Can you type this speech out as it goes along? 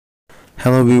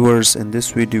Hello viewers, in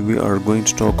this video we are going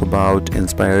to talk about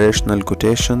inspirational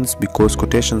quotations because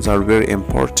quotations are very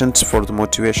important for the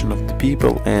motivation of the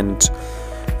people and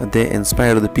they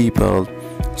inspire the people.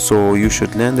 So you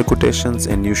should learn the quotations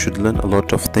and you should learn a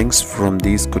lot of things from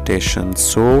these quotations.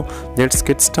 So let's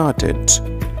get started.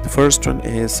 The first one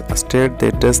is: a state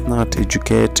that does not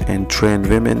educate and train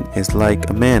women is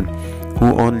like a man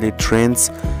who only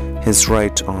trains his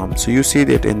right arm. So you see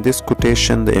that in this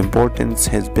quotation the importance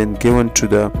has been given to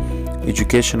the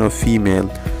education of female.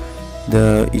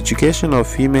 The education of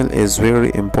female is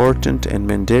very important and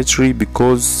mandatory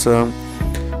because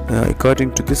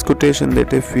according to this quotation,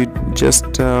 that if we just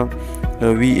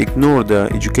we ignore the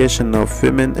education of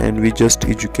women and we just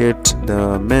educate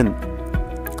the men,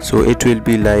 so it will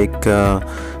be like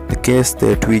the case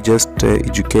that we just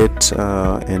educate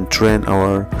and train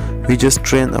our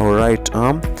right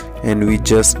arm and we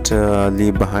just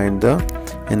leave behind the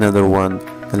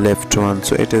left one.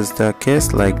 So it is the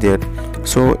case like that.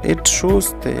 So it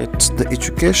shows that the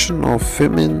education of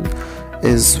women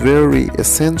is very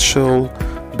essential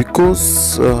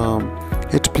because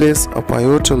it plays a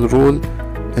pivotal role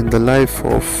in the life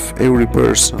of every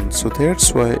person. So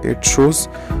that's why it shows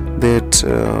that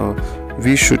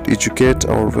we should educate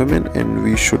our women and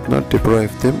we should not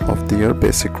deprive them of their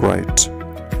basic right.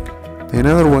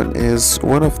 Another one is: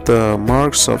 one of the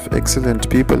marks of excellent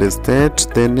people is that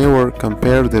they never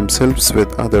compare themselves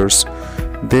with others.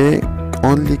 They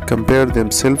only compare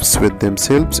themselves with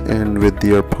themselves and with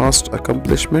their past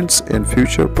accomplishments and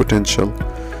future potential.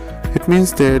 It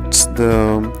means that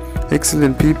the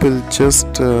excellent people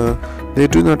just they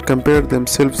do not compare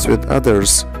themselves with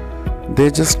others. They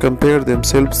just compare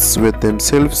themselves with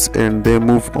themselves and they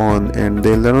move on and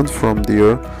they learn from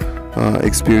their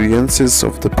experiences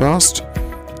of the past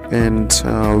and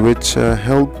which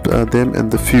help them in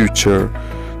the future.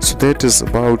 So that is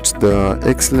about the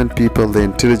excellent people, the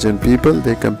intelligent people.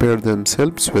 They compare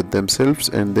themselves with themselves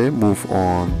and they move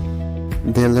on.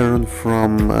 They learn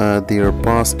from their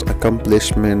past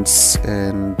accomplishments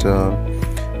and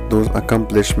those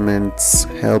accomplishments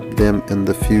help them in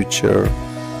the future.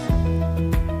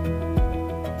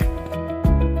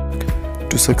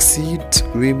 To succeed,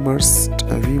 we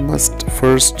must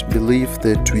first believe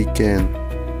that we can.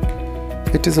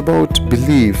 It is about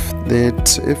belief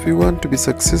that if we want to be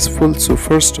successful, so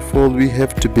first of all we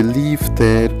have to believe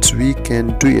that we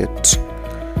can do it.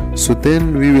 So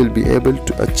then we will be able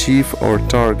to achieve our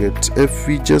target. If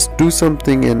we just do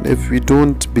something and if we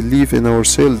don't believe in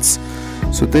ourselves,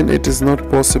 so then it is not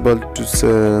possible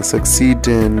to succeed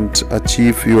and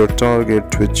achieve your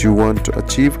target which you want to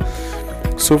achieve.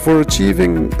 So for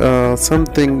achieving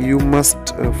something, you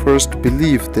must first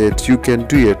believe that you can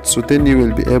do it. So then you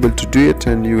will be able to do it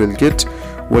and you will get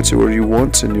whatever you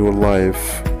want in your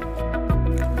life.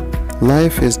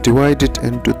 Life is divided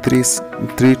into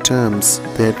three terms: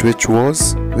 that which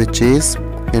was, which is,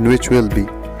 and which will be.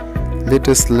 Let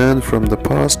us learn from the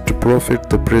past to profit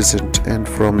the present, and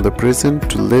from the present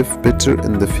to live better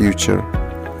in the future.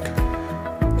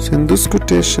 So in this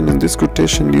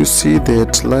quotation you see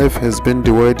that life has been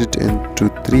divided into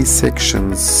three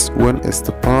sections. One is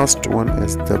the past, one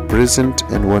is the present,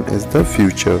 and one is the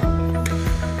future.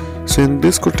 So in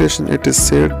this quotation it is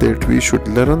said that we should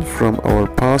learn from our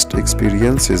past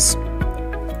experiences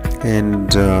and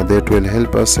that will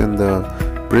help us in the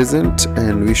present,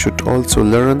 and we should also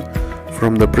learn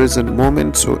from the present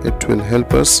moment, so it will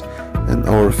help us in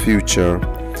our future.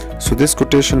 So this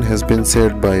quotation has been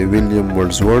said by William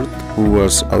Wordsworth, who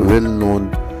was a well-known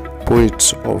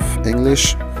poet of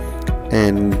English,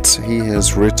 and he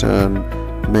has written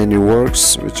many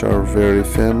works which are very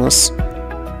famous.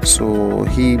 So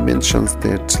he mentions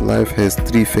that life has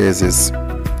three phases: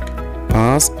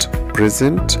 past,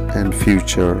 present, and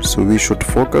future. So we should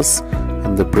focus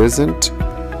on the present,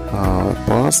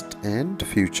 past, and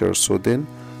future. So then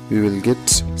we will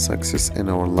get success in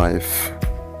our life.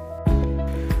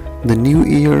 The new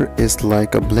year is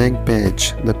like a blank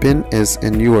page. The pen is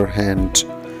in your hand.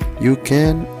 You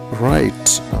can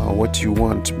write what you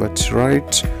want, but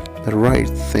write the right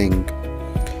thing.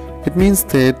 It means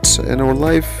that in our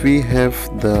life we have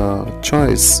the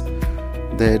choice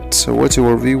that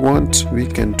whatever we want, we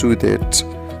can do that.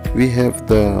 We have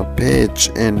the page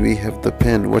and we have the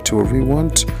pen. Whatever we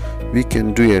want, we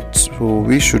can do it. So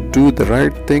we should do the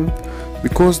right thing,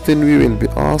 because then we will be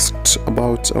asked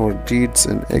about our deeds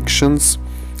and actions.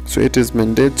 So it is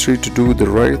mandatory to do the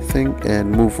right thing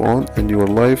and move on in your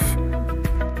life.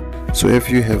 So if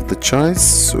you have the choice,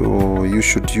 so you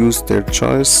should use that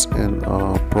choice in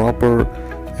a proper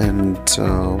and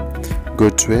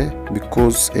good way,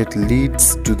 because it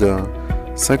leads to the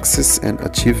success and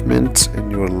achievement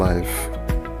in your life.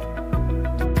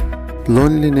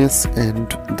 Loneliness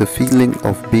and the feeling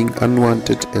of being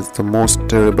unwanted is the most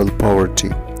terrible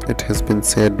poverty. It has been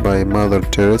said by Mother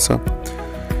Teresa.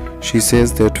 She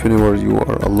says that whenever you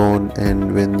are alone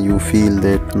and when you feel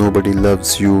that nobody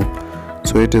loves you,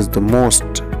 so it is the most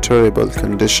terrible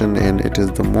condition and it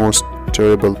is the most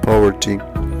terrible poverty.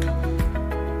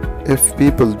 If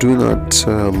people do not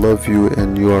love you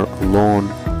and you are alone,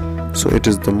 so it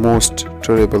is the most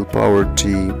terrible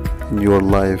poverty in your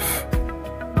life.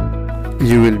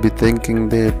 You will be thinking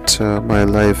that my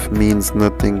life means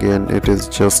nothing and it is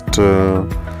just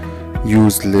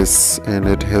useless and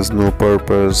it has no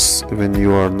purpose when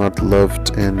you are not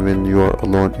loved and when you are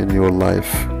alone in your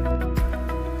life.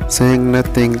 Saying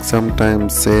nothing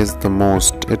sometimes says the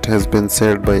most. It has been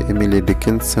said by Emily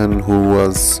Dickinson, who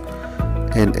was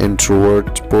an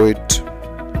introvert poet.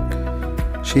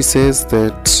 She says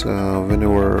that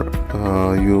whenever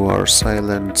you are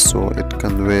silent, so it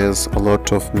conveys a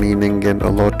lot of meaning and a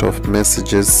lot of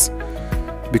messages,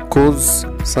 because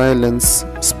silence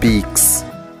speaks.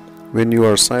 When you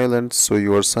are silent, so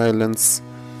your silence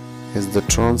is the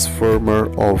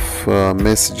transformer of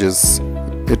messages.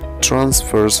 It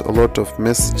transfers a lot of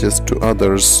messages to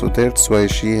others, so that's why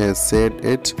she has said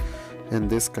it in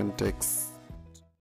this context.